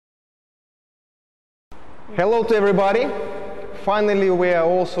Hello to everybody. Finally, we are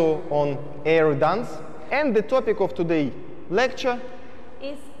also on AirDance. And the topic of today's lecture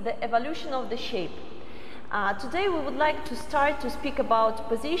is the evolution of the shape. Today we would like to start to speak about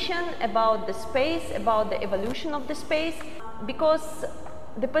position, about the space, about the evolution of the space, because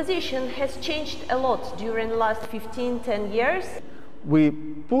the position has changed a lot during the last 10 years. We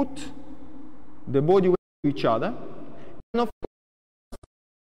put the body with each other and of course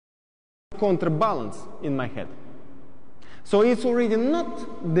counterbalance in my head. So it's already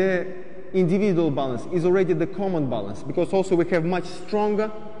not the individual balance, it's already the common balance, because also we have much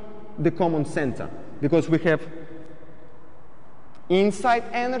stronger the common center, because we have inside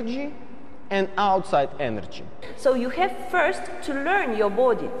energy and outside energy. So you have first to learn your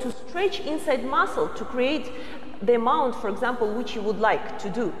body, to stretch inside muscle, to create the amount, for example, which you would like to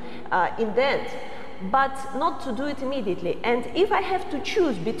do in the end, but not to do it immediately. And if I have to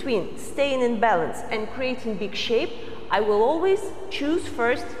choose between staying in balance and creating big shape, I will always choose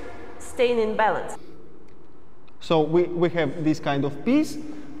first staying in balance. So we have this kind of piece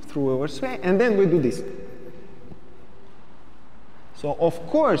through oversway, and then we do this. So of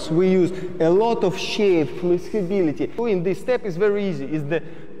course we use a lot of shape, flexibility. Doing this step is very easy. It's the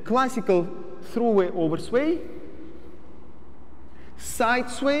classical through-way oversway, side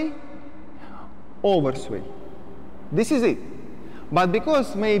sway, oversway. This is it. But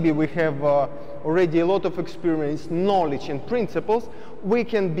because maybe we have already a lot of experience, knowledge and principles, we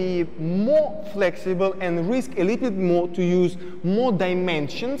can be more flexible and risk a little bit more to use more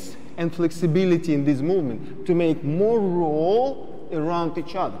dimensions and flexibility in this movement to make more roll around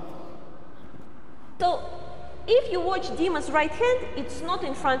each other. So if you watch Dima's right hand, it's not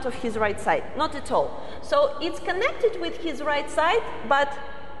in front of his right side, not at all. So it's connected with his right side, but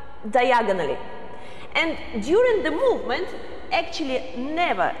diagonally. And during the movement, actually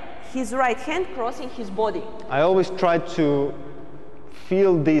never his right hand crossing his body. I always try to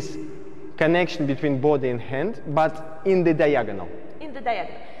feel this connection between body and hand, but in the diagonal. In the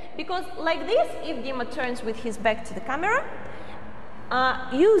diagonal. Because like this, if Dima turns with his back to the camera,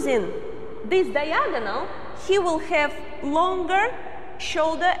 using this diagonal, he will have longer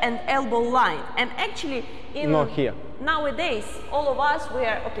shoulder and elbow line. And actually, not here. Nowadays, all of us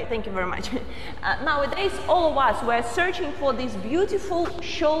okay, thank you very much. Nowadays, all of us were searching for this beautiful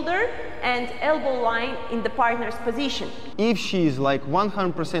shoulder and elbow line in the partner's position. If she is like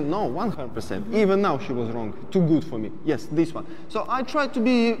 100%, no, 100%, even now she was wrong, too good for me. Yes, this one. So I try to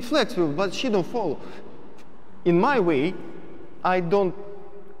be flexible, but she don't follow. In my way, I don't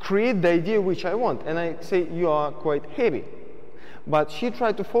create the idea which I want, and I say you are quite heavy. But she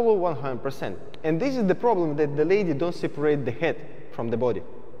tried to follow 100%. And this is the problem, that the lady don't separate the head from the body.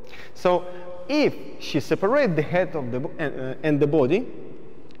 So if she separates the head of and the body,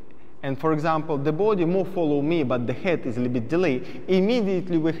 and for example, the body more follow me, but the head is a little bit delayed,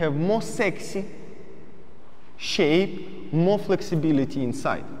 immediately we have more sexy shape, more flexibility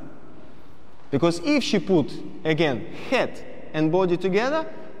inside. Because if she put, again, head and body together,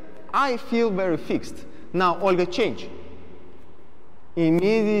 I feel very fixed. Now, Olga, change.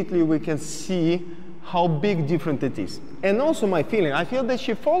 Immediately we can see how big different it is. And also my feeling, I feel that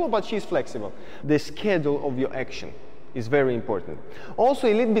she follows, but she's flexible. The schedule of your action is very important. Also,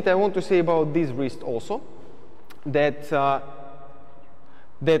 a little bit I want to say about this wrist also, that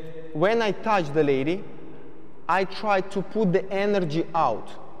when I touch the lady, I try to put the energy out.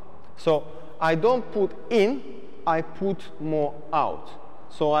 So I don't put in, I put more out.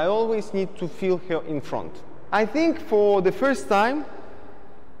 So I always need to feel her in front. I think for the first time,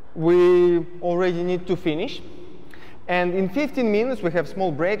 we already need to finish. And in 15 minutes, we have a small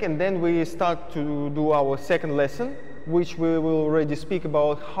break, and then we start to do our second lesson, which we will already speak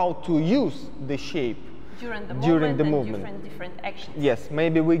about how to use the shape during the movement. Different actions. Yes,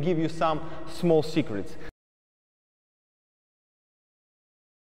 maybe we give you some small secrets.